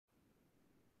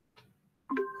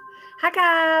Hi,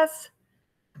 guys.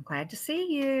 I'm glad to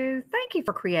see you. Thank you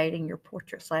for creating your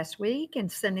portraits last week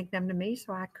and sending them to me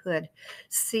so I could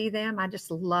see them. I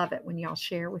just love it when y'all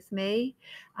share with me.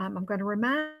 I'm going to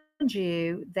remind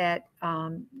you that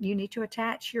you need to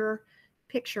attach your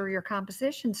picture, your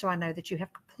composition, so I know that you have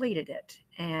completed it.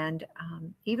 And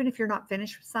even if you're not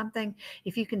finished with something,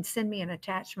 if you can send me an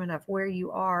attachment of where you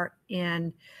are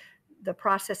in the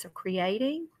process of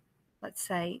creating, let's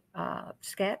say a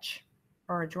sketch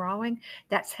or a drawing,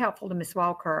 that's helpful to Miss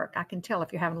Walkirk. I can tell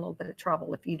if you're having a little bit of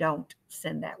trouble if you don't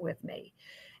send that with me.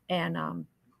 And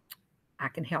I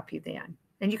can help you then.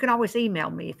 And you can always email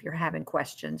me if you're having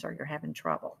questions or you're having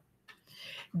trouble.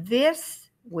 This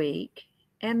week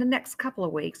and the next couple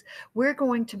of weeks, we're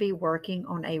going to be working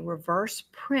on a reverse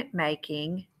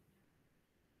printmaking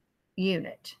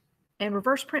unit. And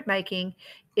reverse printmaking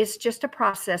is just a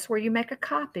process where you make a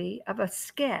copy of a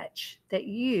sketch that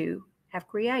you have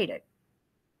created.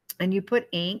 And you put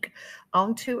ink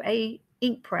onto a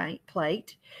ink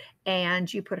plate,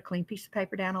 and you put a clean piece of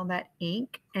paper down on that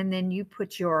ink, and then you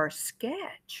put your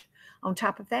sketch on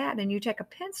top of that, and you take a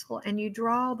pencil and you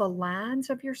draw the lines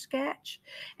of your sketch,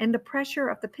 and the pressure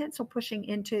of the pencil pushing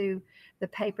into the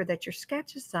paper that your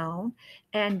sketch is on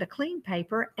and the clean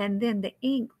paper, and then the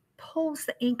ink pulls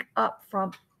the ink up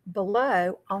from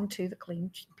below onto the clean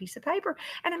piece of paper,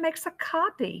 and it makes a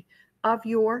copy of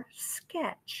your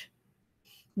sketch.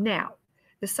 Now,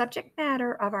 the subject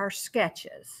matter of our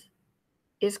sketches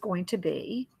is going to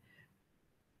be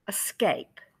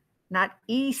escape, not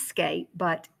escape,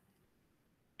 but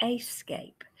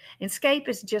escape. Escape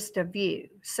is just a view.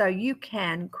 So you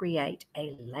can create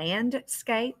a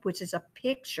landscape, which is a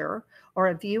picture or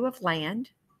a view of land.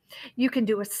 You can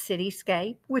do a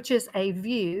cityscape, which is a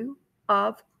view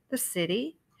of the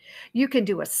city. You can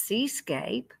do a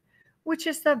seascape, which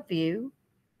is the view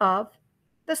of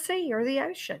the sea or the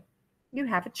ocean. You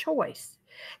have a choice.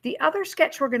 The other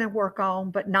sketch we're going to work on,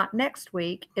 but not next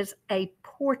week, is a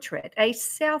portrait, a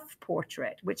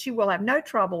self-portrait, which you will have no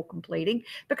trouble completing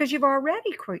because you've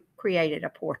already created a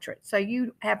portrait. So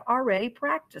you have already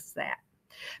practiced that.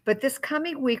 But this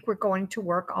coming week, we're going to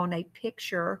work on a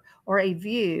picture or a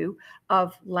view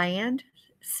of land,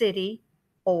 city,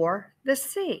 or the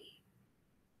sea.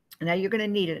 Now you're going to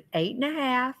need an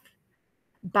 8.5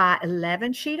 by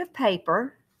 11 sheet of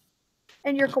paper,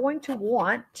 and you're going to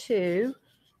want to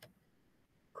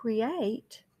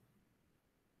create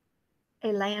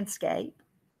a landscape,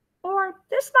 or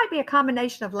this might be a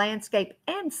combination of landscape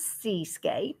and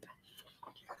seascape,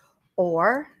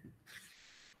 or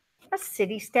a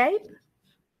cityscape.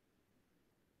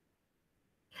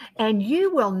 And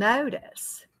you will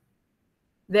notice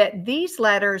that these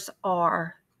letters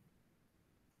are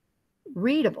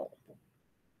readable.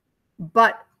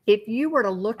 But if you were to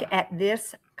look at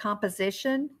this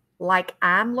composition like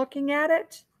I'm looking at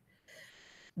it,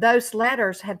 those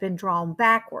letters have been drawn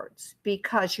backwards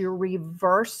because you're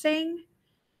reversing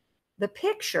the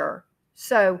picture.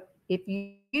 So if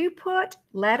you put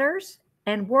letters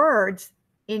and words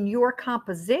in your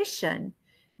composition,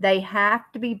 they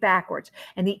have to be backwards.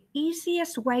 And the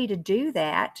easiest way to do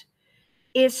that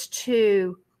is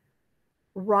to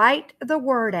write the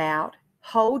word out,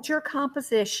 hold your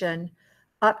composition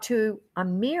up to a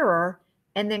mirror,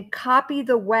 and then copy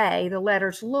the way the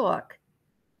letters look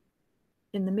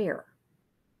in the mirror,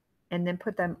 and then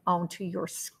put them onto your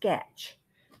sketch.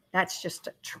 That's just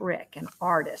a trick, an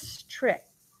artist's trick.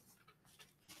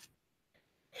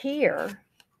 Here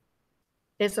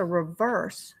is a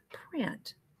reverse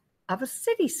print of a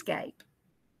cityscape.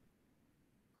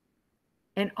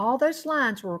 And all those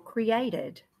lines were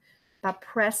created by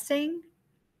pressing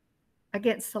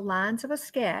against the lines of a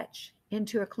sketch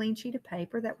into a clean sheet of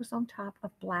paper that was on top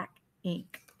of black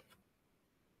ink.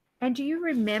 And do you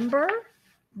remember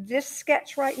this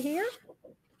sketch right here?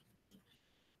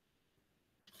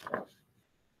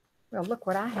 Well, look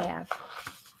what I have.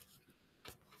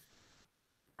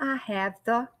 I have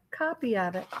the copy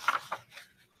of it.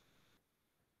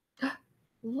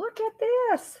 Look at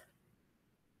this.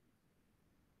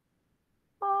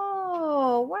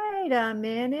 Oh, wait a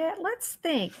minute. Let's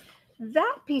think.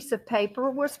 That piece of paper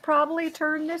was probably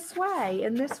turned this way,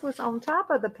 and this was on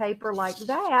top of the paper like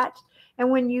that.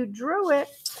 And when you drew it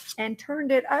and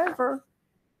turned it over,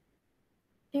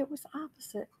 it was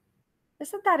opposite.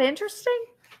 Isn't that interesting?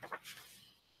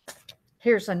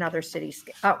 Here's another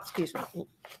cityscape. Oh, excuse me,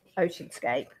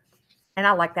 oceanscape. And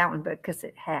I like that one because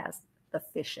it has the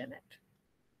fish in it.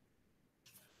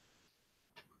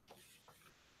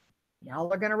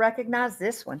 Y'all are going to recognize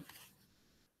this one.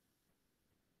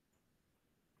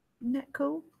 Isn't that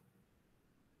cool?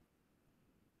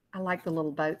 I like the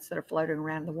little boats that are floating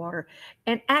around the water.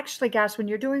 And actually, guys, when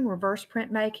you're doing reverse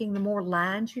printmaking, the more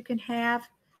lines you can have,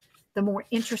 the more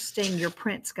interesting your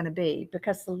print's going to be,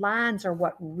 because the lines are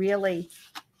what really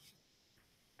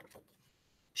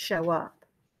show up.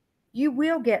 You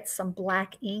will get some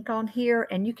black ink on here,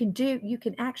 and you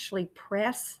can actually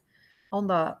press on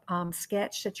the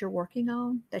sketch that you're working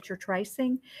on, that you're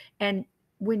tracing. And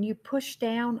when you push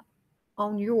down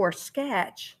on your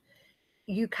sketch,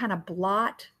 you kind of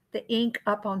blot the ink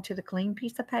up onto the clean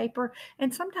piece of paper.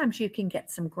 And sometimes you can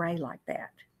get some gray like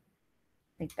that.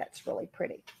 I think that's really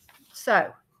pretty.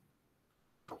 So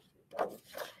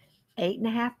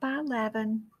 8.5 by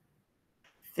 11,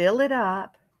 fill it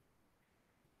up.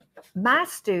 My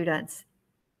students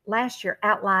last year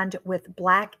outlined with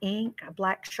black ink, a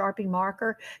black Sharpie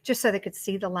marker, just so they could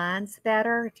see the lines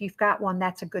better. If you've got one,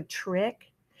 that's a good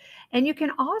trick. And you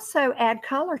can also add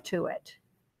color to it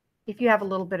if you have a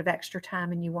little bit of extra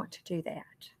time and you want to do that.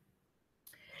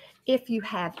 If you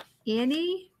have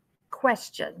any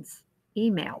questions,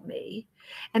 email me.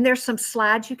 And there's some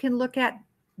slides you can look at.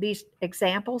 These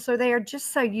examples are there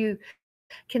just so you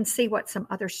can see what some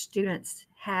other students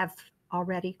have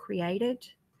already created.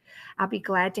 I'll be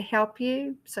glad to help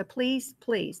you. So please,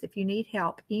 please, if you need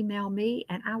help, email me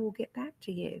and I will get back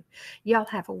to you. Y'all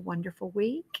have a wonderful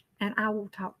week, and I will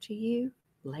talk to you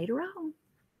later on.